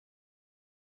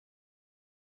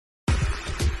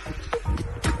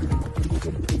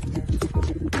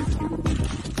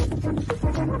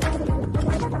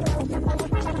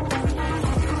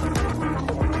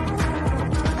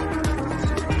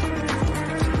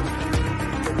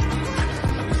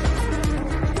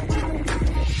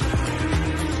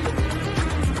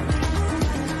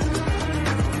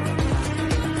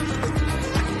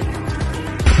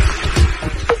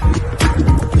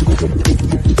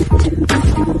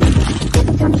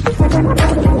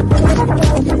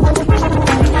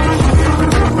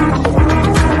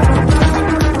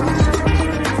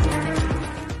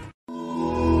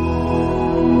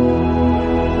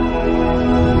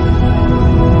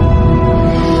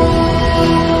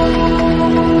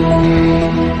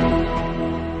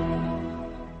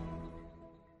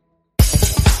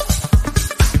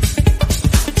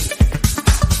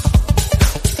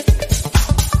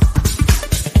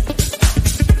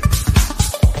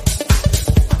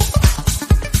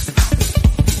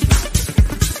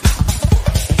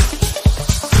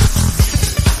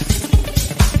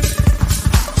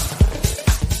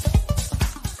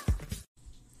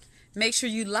make sure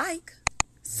you like,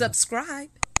 subscribe,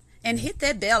 and hit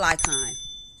that bell icon.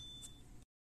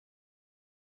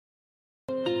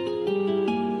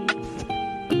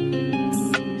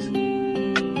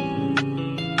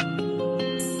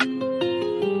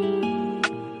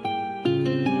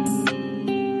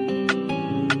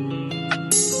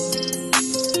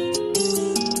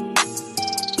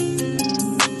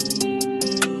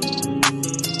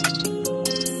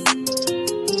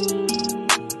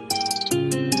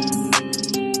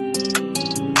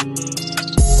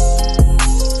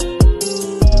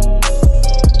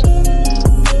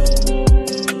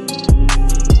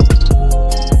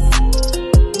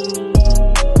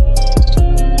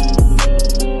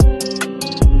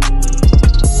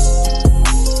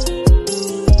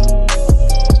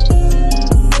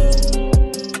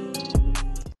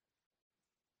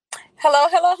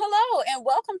 Hello, and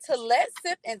welcome to Let's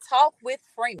Sip and Talk with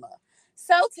Freema.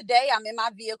 So today I'm in my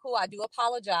vehicle. I do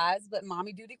apologize, but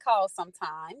mommy duty calls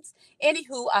sometimes.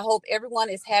 Anywho, I hope everyone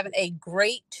is having a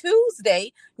great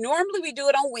Tuesday. Normally we do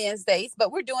it on Wednesdays,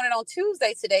 but we're doing it on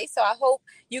Tuesday today. So I hope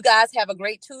you guys have a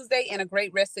great Tuesday and a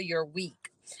great rest of your week.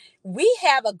 We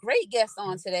have a great guest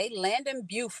on today, Landon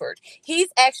Buford. He's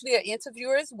actually an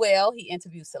interviewer as well. He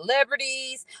interviews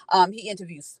celebrities, he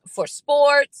interviews for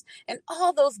sports and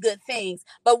all those good things.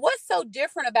 But what's so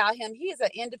different about him, he is an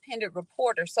independent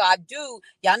reporter. So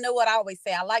y'all know what I always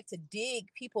say, I like to dig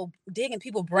in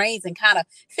people's brains and kind of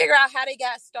figure out how they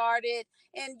got started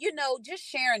and, just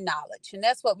sharing knowledge. And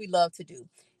that's what we love to do.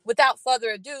 Without further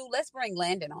ado, let's bring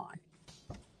Landon on.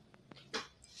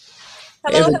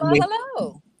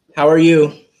 Hello. How are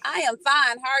you? I am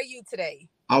fine. How are you today?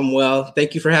 I'm well.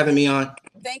 Thank you for having me on.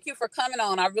 Thank you for coming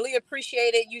on. I really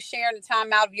appreciated you sharing the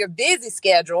time out of your busy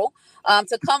schedule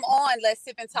to come on. Let's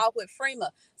Sip and Talk with Freema.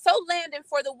 So, Landon,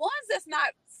 for the ones that's not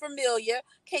familiar,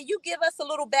 can you give us a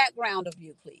little background of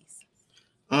you, please?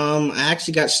 I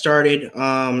actually got started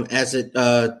as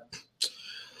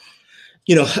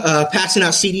passing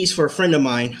out CDs for a friend of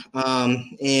mine,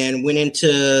 and went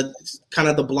into kind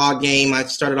of the blog game. I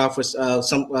started off with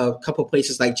a couple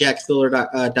places like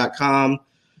jackfiller.com,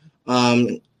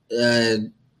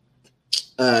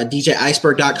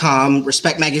 DJiceberg.com,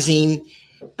 Respect Magazine,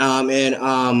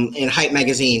 and Hype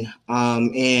Magazine,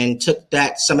 and took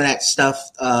some of that stuff,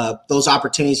 those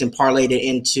opportunities, and parlayed it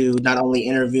into not only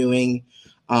interviewing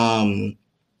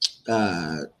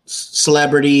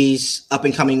celebrities, up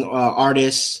and coming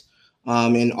artists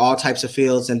in all types of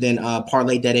fields, and then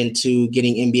parlayed that into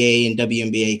getting NBA and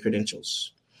WNBA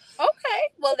credentials. Okay,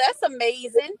 well, that's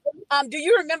amazing. Do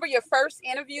you remember your first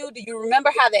interview? Do you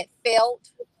remember how that felt?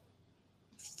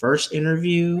 First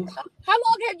interview? How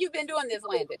long have you been doing this,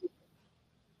 Landon?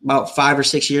 About 5 or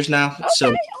 6 years now. Okay.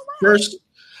 So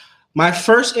my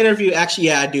first interview, actually,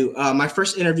 yeah, I do. My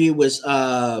first interview was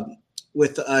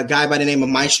with a guy by the name of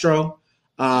Maestro.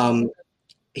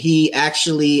 He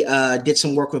actually did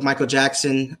some work with Michael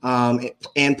Jackson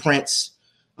and Prince.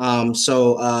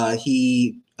 So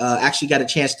he actually got a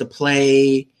chance to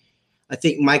play, I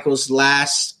think, Michael's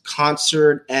last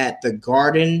concert at the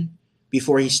Garden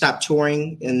before he stopped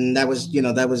touring. And that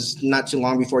was not too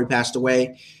long before he passed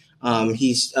away.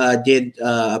 He's did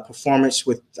a performance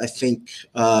with, I think,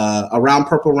 Around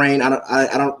Purple Rain. I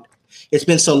don't. It's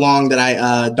been so long that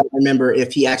I don't remember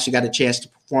if he actually got a chance to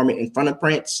perform it in front of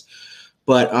Prince.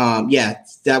 But yeah,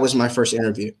 that was my first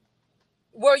interview.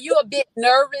 Were you a bit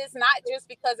nervous, not just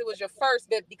because it was your first,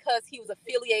 but because he was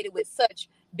affiliated with such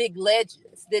big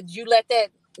legends? Did you let that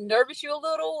nervous you a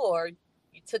little, or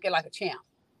you took it like a champ?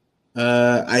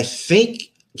 I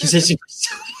think, because it's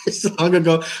long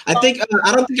ago, I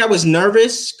don't think I was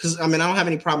nervous, because I don't have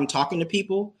any problem talking to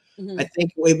people. Mm-hmm. I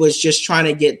think it was just trying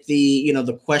to get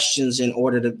the questions in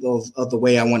order of the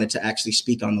way I wanted to actually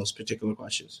speak on those particular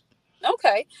questions.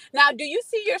 Okay. Now, do you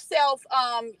see yourself,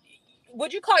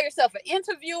 would you call yourself an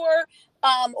interviewer,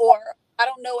 or I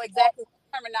don't know exactly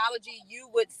what terminology you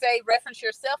would reference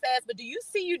yourself as, but do you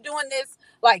see you doing this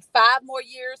like 5 more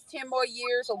years, 10 more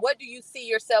years, or what do you see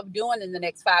yourself doing in the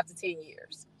next 5 to 10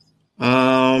 years?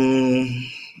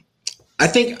 I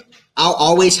think I'll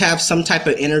always have some type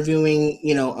of interviewing,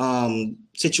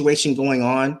 situation going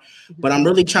on, but I'm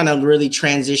really trying to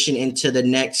transition into the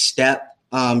next step.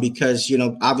 Because,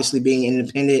 obviously being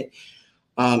independent,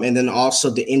 and then also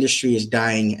the industry is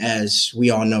dying, as we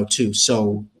all know, too.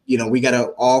 So, we got to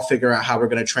all figure out how we're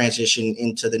going to transition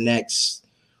into the next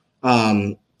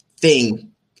thing.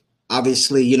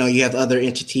 Obviously, you have other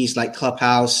entities like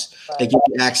Clubhouse that give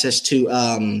you access to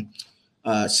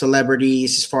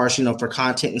celebrities as far as, for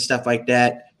content and stuff like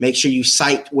that. Make sure you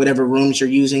cite whatever rooms you're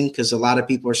using, because a lot of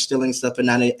people are stealing stuff and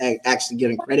not actually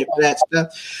getting credit for that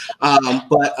stuff.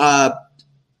 But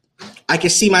I can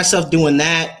see myself doing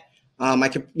that. I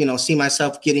could, see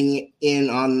myself getting in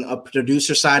on a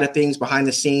producer side of things behind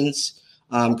the scenes.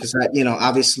 Because,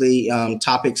 obviously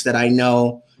topics that I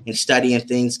know and study and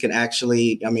things can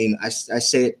actually, I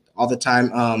say it all the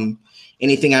time.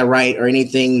 Anything I write or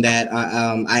anything that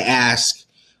I ask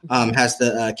has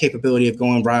the capability of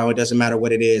going viral. It doesn't matter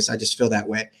what it is. I just feel that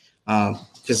way.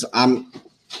 Because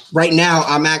right now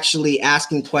I'm actually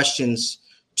asking questions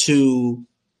to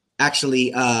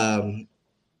actually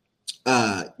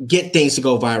get things to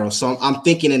go viral. So I'm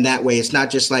thinking in that way. It's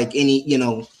not just like any,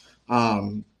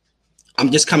 I'm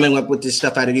just coming up with this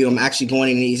stuff out of you. I'm actually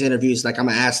going in these interviews like I'm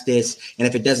gonna ask this, and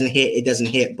if it doesn't hit, it doesn't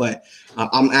hit. But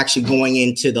I'm actually going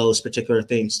into those particular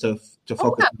things to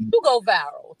focus. To go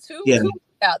viral, to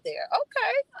out there.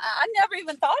 Okay, I never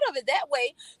even thought of it that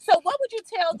way. So, what would you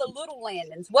tell the little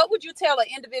Landons? What would you tell an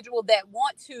individual that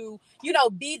want to,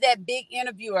 be that big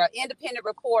interviewer, independent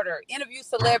reporter, interview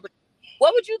celebrity?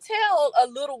 What would you tell a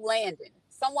little Landon?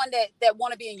 Someone that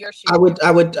want to be in your shoes?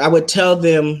 I would tell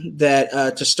them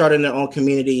that to start in their own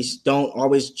communities, don't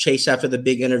always chase after the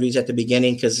big interviews at the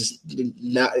beginning, because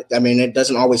it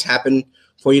doesn't always happen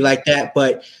for you like that.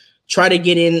 But try to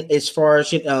get in as far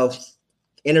as,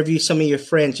 interview some of your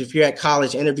friends. If you're at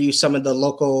college, interview some of the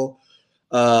local,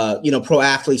 pro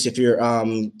athletes. If you're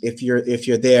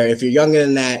there, if you're younger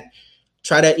than that,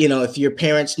 try to, if your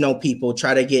parents know people,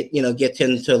 try to get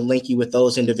them to link you with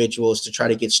those individuals to try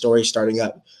to get stories starting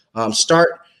up.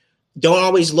 Don't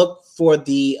always look for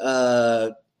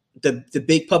the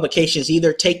big publications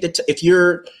either. Take if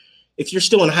you're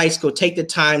still in high school, take the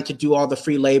time to do all the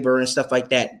free labor and stuff like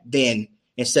that then,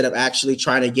 instead of actually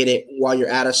trying to get it while you're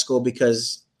out of school,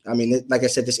 because like I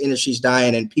said, this industry's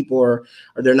dying and people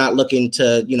they're not looking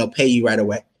to, pay you right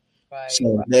away. Right.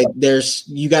 So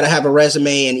you got to have a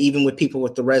resume, and even with people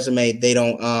with the resume, they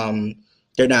don't,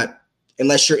 they're not,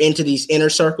 unless you're into these inner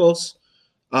circles,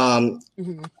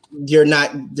 they're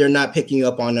not picking you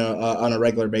up on a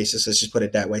regular basis. Let's just put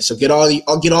it that way. So get all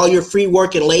your free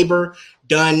work and labor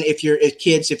done. If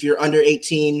you're under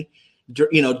 18,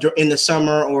 in the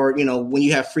summer, or, when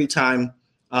you have free time,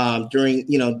 during,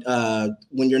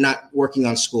 when you're not working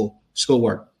on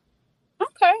schoolwork.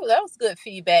 Okay, well, that was good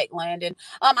feedback, Landon.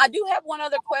 I do have one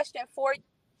other question for you.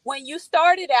 When you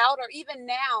started out, or even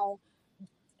now,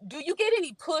 do you get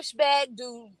any pushback?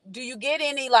 Do you get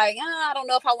any I don't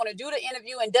know if I want to do the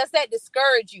interview, and does that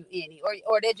discourage you any,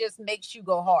 or that just makes you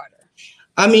go harder?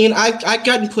 I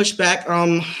gotten pushback.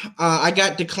 I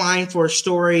got declined for a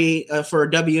story, for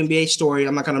a WNBA story.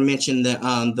 I'm not going to mention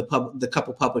the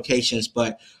couple publications,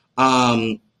 but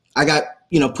I got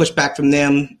pushback from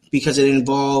them because it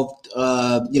involved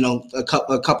a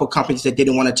couple companies that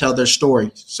didn't want to tell their story.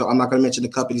 So I'm not going to mention the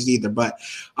companies either, but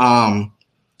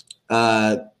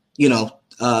they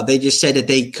just said that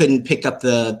they couldn't pick up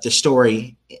the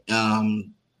story.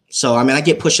 So I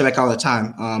get pushback all the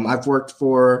time. I've worked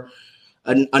for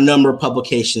a number of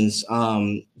publications.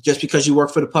 Just because you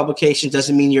work for the publication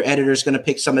doesn't mean your editor is going to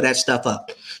pick some of that stuff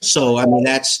up. So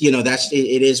that's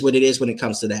it is what it is when it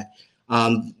comes to that.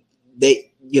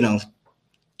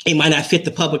 It might not fit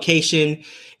the publication.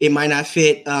 It might not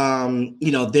fit,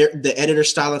 the editor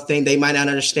style of thing. They might not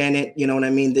understand it. You know what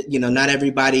I mean? Not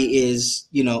everybody is,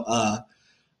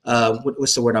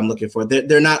 what's the word I'm looking for?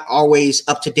 They're not always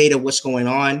up to date of what's going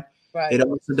on. Right. They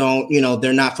also don't,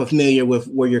 they're not familiar with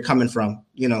where you're coming from,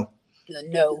 No.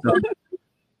 So,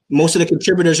 most of the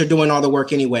contributors are doing all the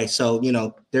work anyway. So,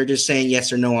 they're just saying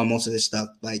yes or no on most of this stuff.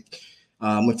 Like,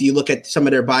 if you look at some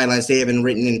of their bylines, they haven't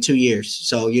written in 2 years.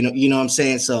 So, you know what I'm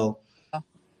saying? So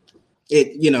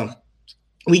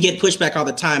we get pushback all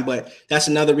the time, but that's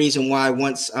another reason why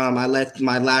once I left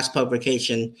my last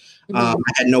publication, I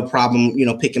had no problem,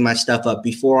 picking my stuff up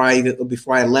before I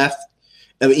left.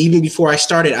 Even before I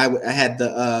started, I had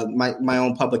my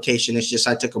own publication. It's just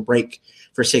I took a break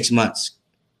for 6 months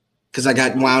because I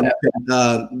got wound up in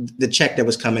the check that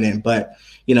was coming in. But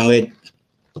it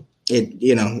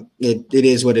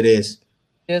is what it is.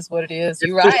 It is what it is.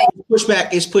 You're right.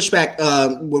 It's pushback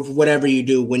with whatever you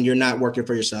do when you're not working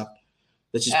for yourself.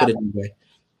 Let's just put it that way.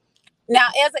 Now,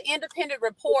 as an independent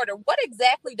reporter, what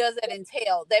exactly does that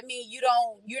entail? That means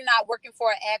you're not working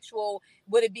for an actual,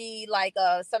 would it be like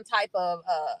some type of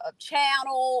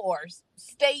channel or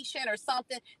station or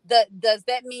something? Does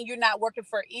that mean you're not working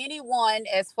for anyone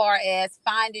as far as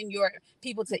finding your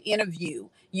people to interview?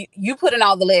 You put in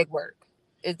all the legwork.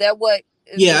 Is that what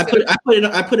Yeah, I put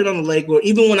it on the legwork.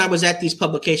 Even when I was at these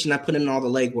publications, I put in all the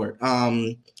legwork.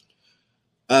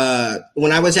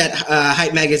 When I was at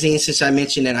Hype Magazine, since I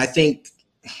mentioned it, I think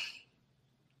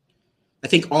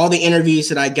all the interviews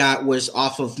that I got was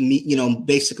off of me,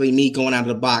 basically me going out of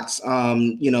the box.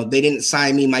 They didn't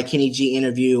sign me my Kenny G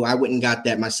interview. I wouldn't got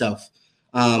that myself.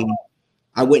 I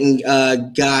wouldn't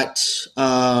got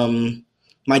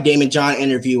my Damon John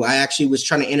interview. I actually was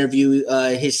trying to interview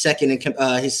his second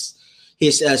his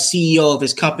CEO of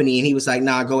his company, and he was like,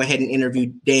 "Nah, go ahead and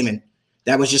interview Damon."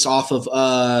 That was just off of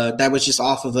a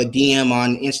DM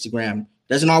on Instagram.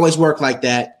 Doesn't always work like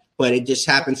that, but it just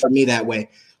happened for me that way.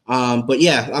 But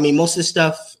yeah, I mean, most of the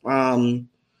stuff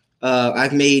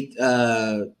I've made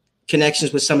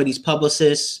connections with some of these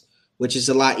publicists, which is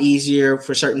a lot easier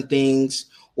for certain things.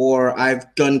 Or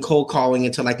I've done cold calling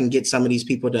until I can get some of these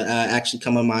people to actually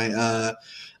come on my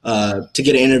to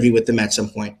get an interview with them at some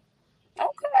point.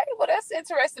 Okay, well, that's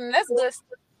interesting. That's good.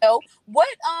 So, what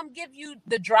gives you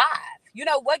the drive?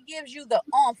 What gives you the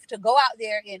oomph to go out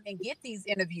there and get these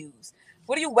interviews?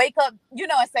 What do you wake up,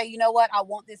 and say, you know what, I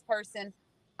want this person,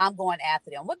 I'm going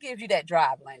after them. What gives you that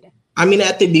drive, Landon? I mean,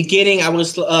 at the beginning, I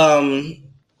was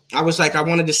like, I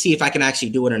wanted to see if I can actually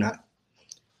do it or not.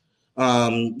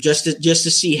 Just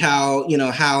to see how,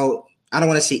 how, I don't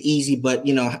want to say easy, but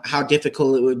how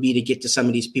difficult it would be to get to some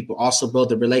of these people, also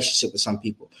build a relationship with some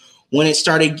people. When I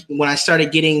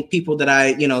started getting people that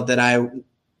I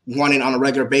wanted on a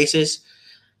regular basis,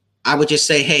 I would just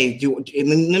say, hey,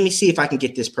 let me see if I can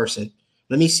get this person.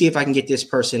 Let me see if I can get this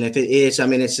person. If it is, I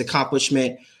mean, it's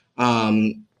accomplishment.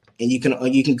 And you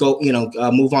can go,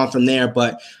 move on from there.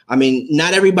 But I mean,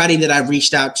 not everybody that I've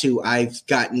reached out to, I've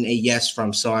gotten a yes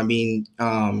from. So, I mean,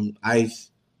 I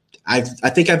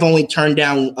think I've only turned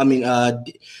down,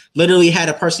 literally had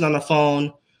a person on the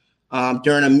phone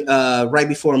during right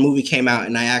before a movie came out.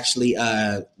 And I actually,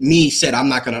 said, I'm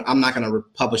not gonna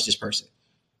publish this person.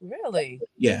 Really?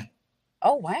 Yeah.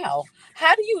 Oh, wow.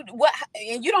 How do you,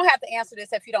 and you don't have to answer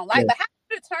this if you don't like, but how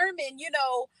do you determine,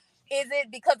 is it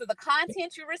because of the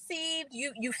content you received?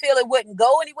 You feel it wouldn't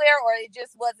go anywhere, or it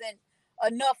just wasn't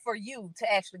enough for you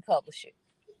to actually publish it?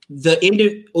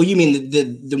 You mean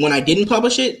the when I didn't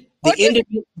publish it? Just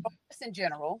in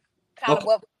general, kind of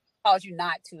what caused you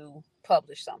not to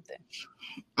publish something?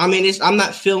 I mean, I'm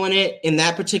not feeling it in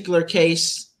that particular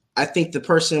case. I think the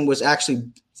person was actually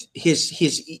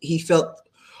he felt,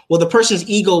 well, the person's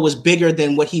ego was bigger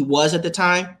than what he was at the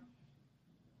time.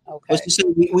 Okay.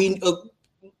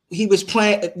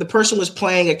 The person was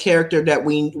playing a character that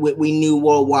we knew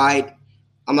worldwide.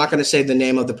 I'm not going to say the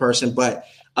name of the person, but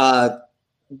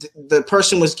the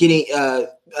person was getting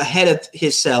ahead of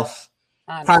himself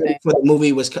prior to the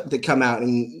movie was to come out,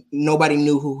 and nobody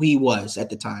knew who he was at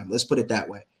the time. Let's put it that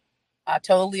way. I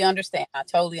totally understand.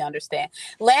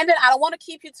 Landon, I don't want to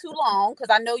keep you too long because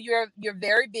I know you're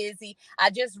very busy.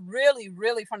 I just really,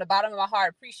 really, from the bottom of my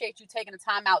heart, appreciate you taking the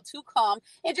time out to come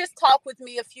and just talk with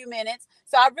me a few minutes.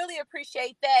 So I really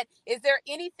appreciate that. Is there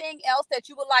anything else that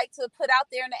you would like to put out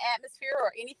there in the atmosphere,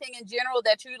 or anything in general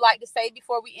that you'd like to say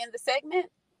before we end the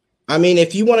segment? I mean,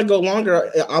 if you want to go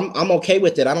longer, I'm okay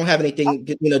with it. I don't have anything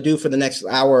do for the next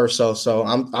hour or so. So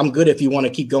I'm good if you want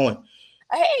to keep going.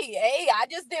 Hey, I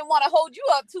just didn't want to hold you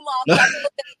up too long.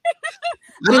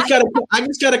 I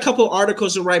just got a couple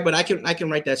articles to write, but I can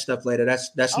write that stuff later.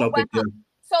 That's no big deal.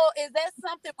 So is that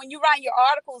something, when you write your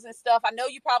articles and stuff, I know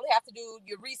you probably have to do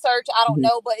your research, I don't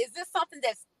know, but is this something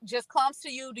that just comes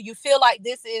to you? Do you feel like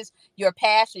this is your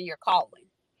passion, your calling?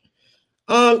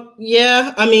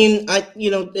 Yeah, I mean,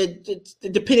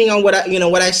 depending on what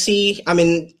I see, I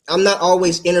mean, I'm not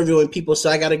always interviewing people, so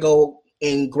I got to go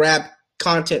and grab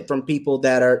content from people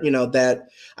that are, that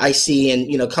I see,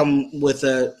 and, come with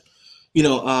I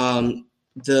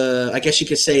guess you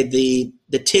could say the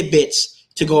tidbits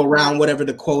to go around whatever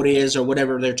the quote is or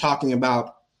whatever they're talking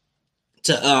about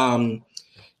to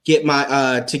get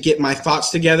my thoughts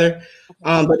together.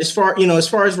 But as far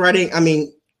as writing, I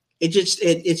mean,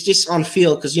 it's just on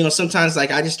feel, because sometimes, like,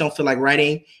 I just don't feel like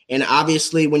writing, and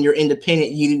obviously when you're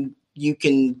independent, you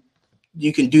can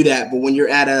do that, but when you're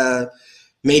at a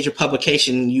major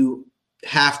publication, you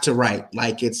have to write.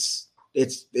 Like, it's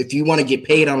if you want to get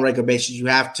paid on a regular basis, you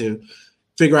have to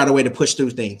figure out a way to push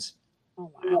through things.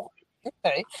 Oh, wow.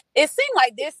 Okay. It seemed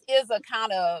like this is a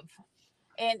kind of,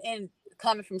 and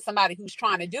coming from somebody who's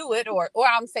trying to do it, or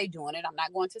I'm say doing it, I'm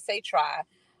not going to say try.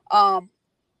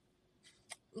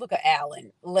 Look at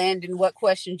Landon, what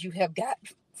questions you have got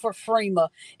for Freema?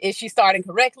 Is she starting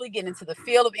correctly, getting into the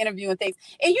field of interviewing things?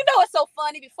 And it's so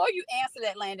funny, before you answer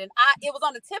that, Landon, it was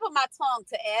on the tip of my tongue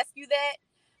to ask you that,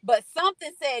 but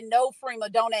something said, no,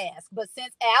 Freema, don't ask. But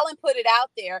since Alan put it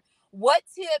out there, what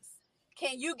tips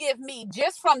can you give me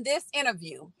just from this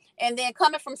interview? And then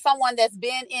coming from someone that's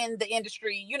been in the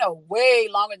industry, way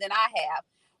longer than I have,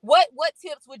 what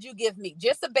tips would you give me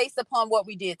just based upon what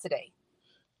we did today?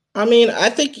 I mean, I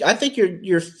think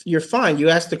you're fine. You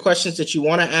ask the questions that you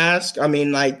want to ask. I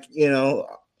mean, like,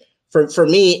 for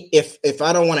me, if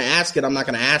I don't want to ask it, I'm not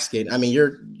going to ask it. I mean,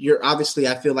 you're obviously,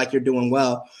 I feel like you're doing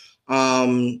well.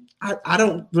 I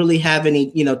don't really have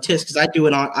any, tips, because I do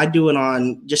it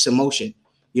on just emotion.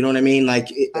 You know what I mean? Like,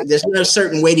 there's no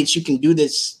certain way that you can do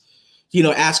this,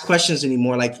 ask questions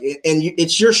anymore. Like, and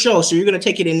it's your show, so you're going to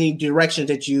take it in any direction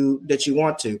that you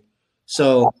want to.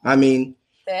 So, I mean,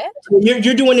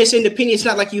 you're doing this independent. It's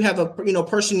not like you have a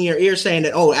person in your ear saying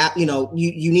that,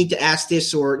 you need to ask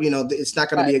this, or it's not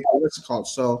going to be a what's it called.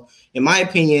 So, in my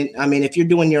opinion, I mean, if you're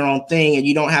doing your own thing and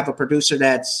you don't have a producer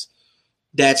that's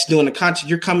doing the content,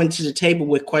 you're coming to the table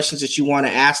with questions that you want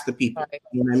to ask the people. Right.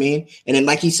 You know what I mean? And then,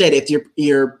 like he said, if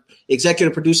your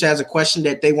executive producer has a question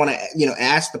that they want to,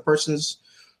 ask, the person's,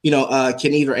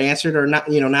 can either answer it or not,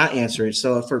 not answer it.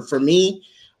 So for me,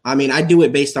 I mean, I do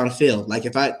it based on feel. Like,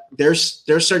 if there's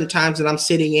certain times that I'm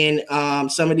sitting in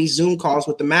some of these Zoom calls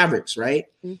with the Mavericks, right?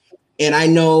 Mm-hmm. And I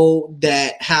know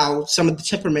that how some of the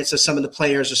temperaments of some of the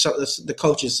players or the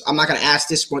coaches, I'm not going to ask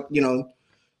this, I'm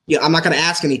not going to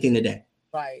ask anything today.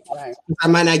 Right. I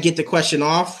might not get the question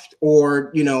off,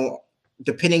 or,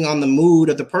 depending on the mood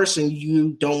of the person,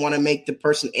 you don't want to make the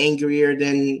person angrier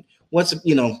than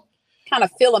kind of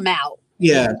fill them out.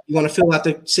 Yeah, you want to fill out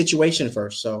the situation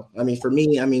first. So, I mean, for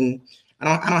me, I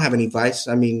don't have any advice.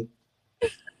 I mean,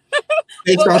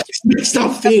 based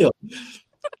on feel.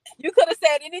 You could have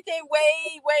said anything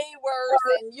way, way worse,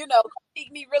 and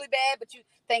beat me really bad. But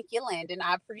thank you, Landon.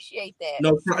 I appreciate that.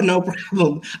 No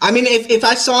problem. I mean, if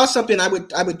I saw something, I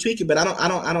would tweak it, but I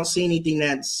don't see anything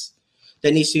that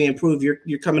needs to be improved.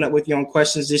 You're coming up with your own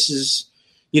questions. This is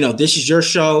your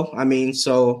show. I mean,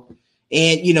 so.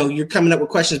 And, you're coming up with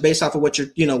questions based off of what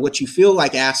you feel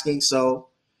like asking. So,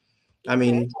 I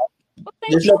mean,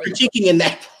 there's no critiquing in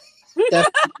that. Look,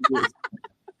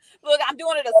 I'm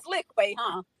doing it a slick way,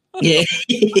 huh? Yeah.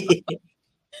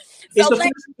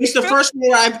 It's the first one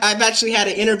where I've actually had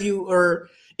an interviewer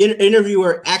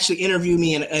actually interview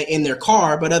me in their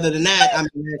car. But other than that, I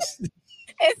mean,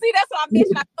 and see, that's what I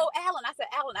mentioned. I told Alan, I said,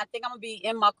 Alan, I think I'm going to be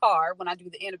in my car when I do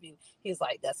the interview. He's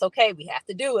like, that's okay. We have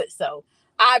to do it. So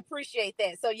I appreciate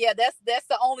that. So yeah, that's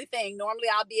the only thing. Normally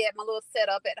I'll be at my little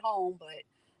setup at home, but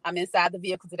I'm inside the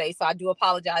vehicle today. So I do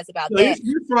apologize about that.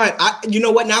 You're fine. You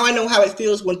know what? Now I know how it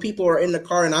feels when people are in the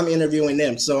car and I'm interviewing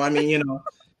them. So, I mean,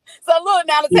 So look,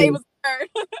 now the table's turned.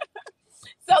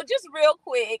 So just real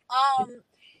quick,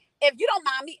 if you don't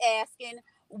mind me asking,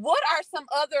 what are some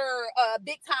other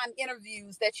big time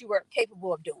interviews that you were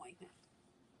capable of doing?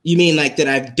 You mean like that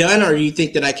I've done, or you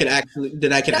think that I could actually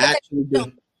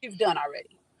do? You've done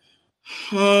already?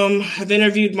 I've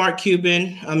interviewed Mark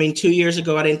Cuban. I mean, 2 years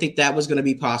ago, I didn't think that was going to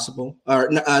be possible.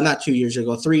 Or not 2 years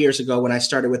ago, 3 years ago, when I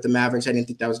started with the Mavericks, I didn't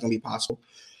think that was going to be possible.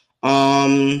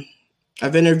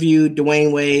 I've interviewed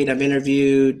Dwayne Wade. I've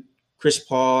interviewed Chris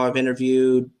Paul. I've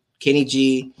interviewed Kenny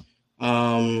G.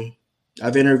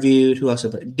 I've interviewed, who else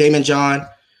have I? Damon John.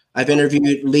 I've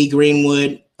interviewed Lee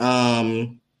Greenwood.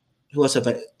 Who else have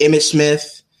I? Emmitt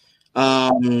Smith.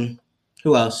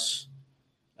 Who else?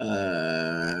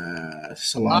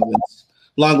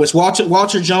 Long list.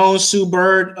 Walter Jones, Sue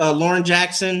Bird, Lauren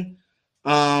Jackson.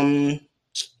 Dirk.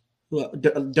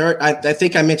 I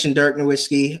think I mentioned Dirk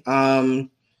Nowitzki.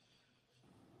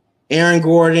 Aaron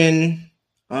Gordon.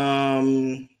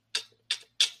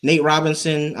 Nate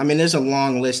Robinson. I mean, there's a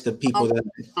long list of people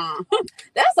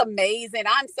that's amazing.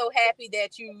 I'm so happy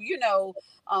that you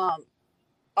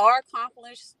are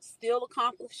still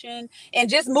accomplishing, and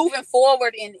just moving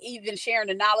forward and even sharing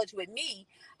the knowledge with me.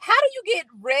 How do you get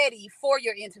ready for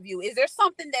your interview? Is there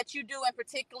something that you do in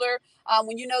particular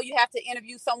when you have to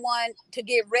interview someone to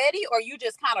get ready, or you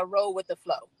just kind of roll with the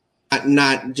flow?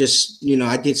 Not just,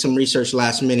 I did some research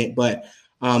last minute, but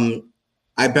I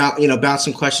bounced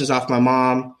some questions off my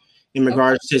mom in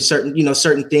regards to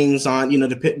certain things on,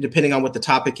 depending on what the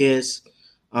topic is.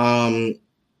 I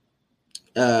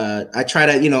try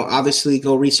to, obviously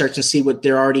go research and see what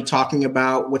they're already talking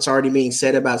about, what's already being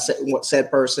said about what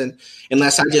said person,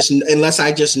 unless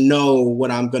I just know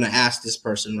what I'm going to ask this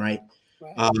person. Right.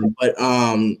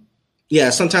 Yeah,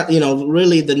 sometimes,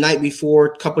 really the night before,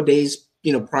 a couple of days,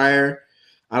 prior,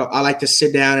 I like to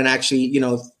sit down and actually,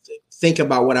 think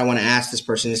about what I want to ask this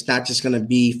person. It's not just going to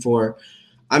be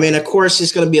of course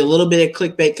it's going to be a little bit of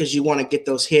clickbait because you want to get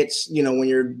those hits, when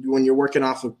you're working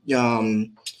off of,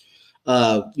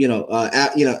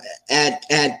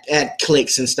 add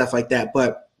clicks and stuff like that.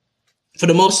 But for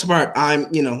the most part,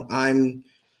 I'm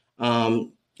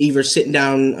either sitting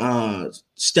down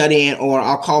studying, or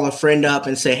I'll call a friend up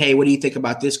and say, hey, what do you think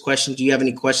about this question? Do you have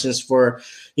any questions for,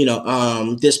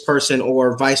 this person,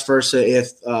 or vice versa?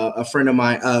 If a friend of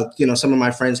mine, some of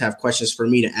my friends have questions for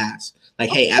me to ask, like,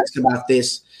 hey, ask about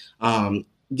this.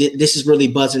 This is really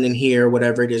buzzing in here,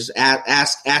 whatever it is.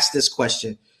 Ask this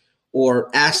question, or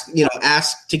ask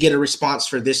to get a response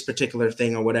for this particular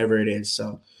thing, or whatever it is.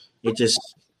 So it just.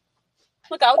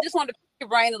 Look, I just wanted to pick your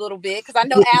brain a little bit, because I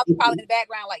know Al's probably in the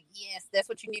background like, yes, that's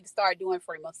what you need to start doing,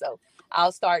 Freema. So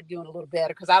I'll start doing a little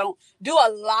better, because I don't do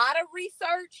a lot of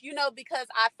research, because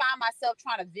I find myself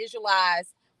trying to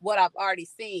visualize what I've already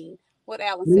seen. What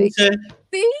Alan say? See?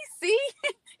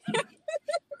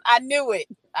 I knew it.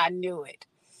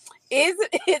 Is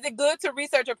it good to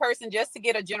research a person just to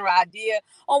get a general idea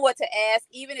on what to ask,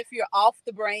 even if you're off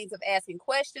the brains of asking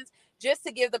questions, just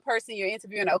to give the person you're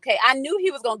interviewing, okay, I knew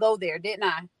he was going to go there, didn't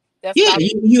I?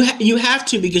 You have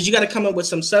to, because you got to come up with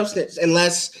some substance,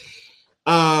 unless,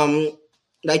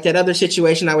 like that other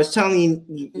situation I was telling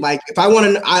you, like if I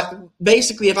want to,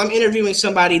 basically, if I'm interviewing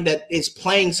somebody that is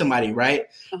playing somebody, right?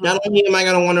 Not only am I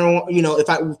going to want to,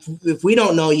 if we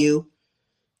don't know you,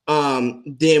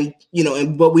 then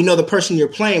but we know the person you're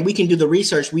playing, we can do the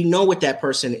research. We know what that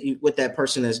person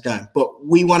has done, but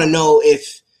we want to know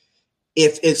if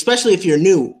especially if you're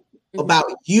new, about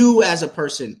you as a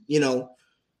person.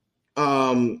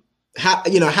 How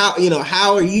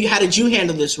did you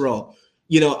handle this role?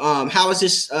 How does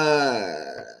this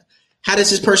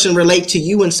person relate to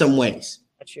you in some ways?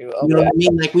 You know what I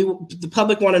mean? Like the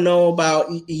public want to know about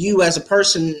you as a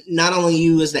person, not only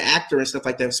you as the actor and stuff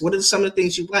like that. So what are some of the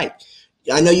things you like?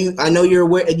 I know you're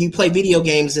aware, you play video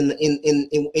games in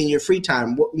your free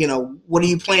time. What are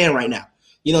you playing right now?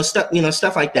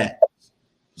 Stuff like that.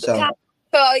 So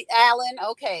Alan,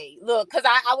 okay, look, because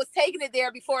I was taking it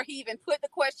there before he even put the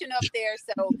question up there.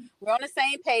 So we're on the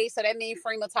same page. So that means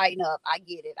Freema, tighten up. I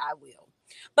get it. I will.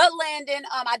 But Landon,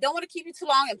 I don't want to keep you too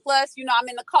long. And plus, I'm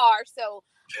in the car. So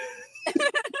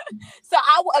so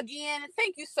again,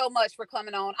 thank you so much for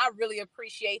coming on. I really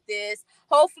appreciate this.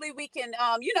 Hopefully we can,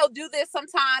 do this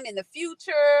sometime in the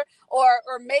future, or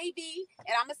maybe,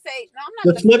 and I'm going to say, no, I'm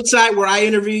not. The flip side, where I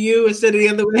interview you instead of the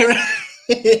other way around.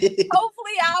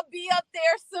 Hopefully I'll be up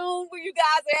there soon where you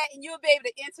guys are at, and you'll be able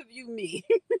to interview me.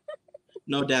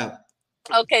 No doubt.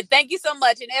 Okay. Thank you so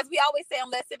much. And as we always say on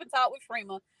Let's Sip and Talk with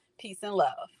Freema, peace and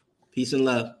love. Peace and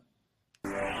love.